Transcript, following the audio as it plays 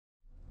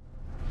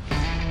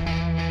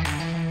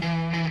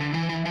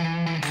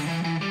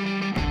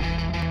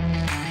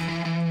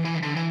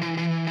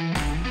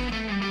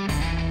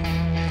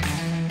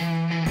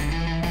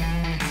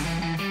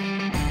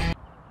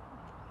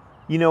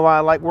You know why I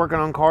like working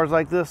on cars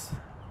like this?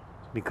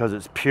 Because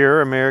it's pure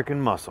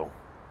American muscle.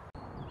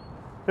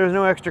 There's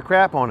no extra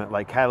crap on it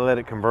like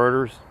catalytic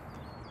converters.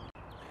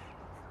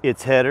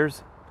 It's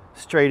headers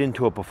straight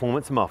into a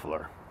performance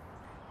muffler.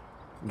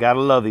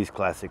 Gotta love these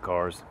classic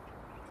cars.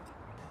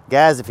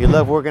 Guys, if you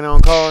love working on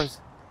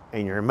cars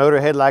and you're a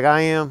motorhead like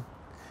I am,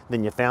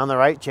 then you found the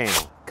right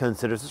channel.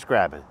 Consider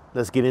subscribing.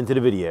 Let's get into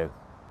the video.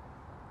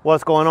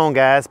 What's going on,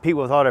 guys? Pete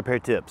with Auto Repair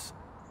Tips.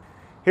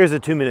 Here's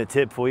a 2-minute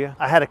tip for you.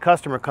 I had a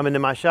customer come into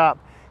my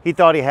shop. He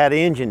thought he had an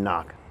engine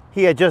knock.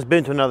 He had just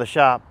been to another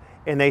shop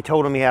and they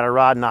told him he had a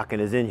rod knock in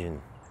his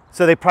engine.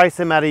 So they priced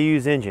him out a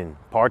used engine.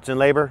 Parts and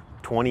labor,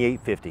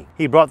 $28.50.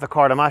 He brought the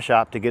car to my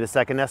shop to get a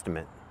second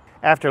estimate.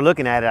 After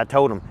looking at it, I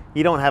told him,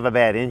 you don't have a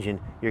bad engine,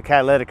 your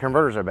catalytic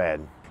converters are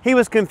bad. He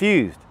was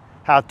confused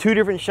how 2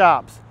 different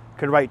shops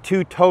could write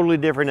 2 totally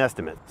different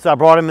estimates. So I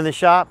brought him in the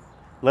shop,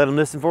 let him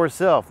listen for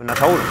himself, and I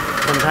told him,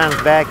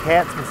 sometimes bad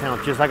cats can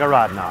sound just like a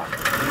rod knock.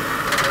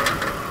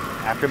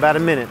 After about a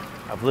minute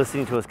of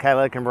listening to his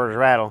catalytic converters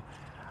rattle,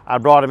 I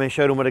brought him and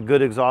showed him what a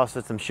good exhaust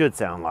system should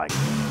sound like.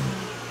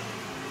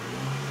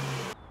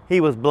 He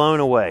was blown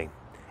away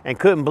and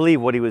couldn't believe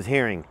what he was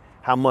hearing,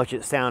 how much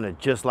it sounded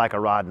just like a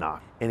rod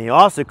knock. And he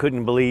also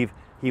couldn't believe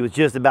he was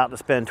just about to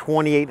spend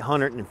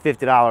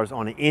 $2,850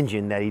 on an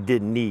engine that he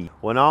didn't need,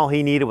 when all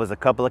he needed was a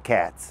couple of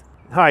cats.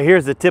 All right,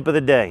 here's the tip of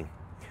the day.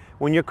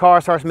 When your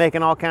car starts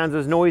making all kinds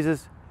of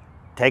noises,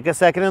 take a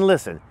second and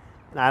listen.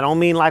 I don't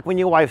mean like when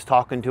your wife's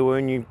talking to her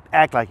and you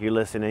act like you're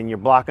listening and you're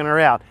blocking her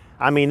out.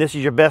 I mean, this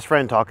is your best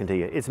friend talking to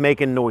you. It's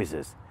making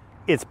noises.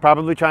 It's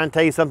probably trying to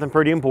tell you something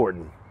pretty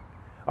important.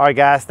 All right,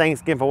 guys, thanks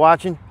again for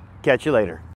watching. Catch you later.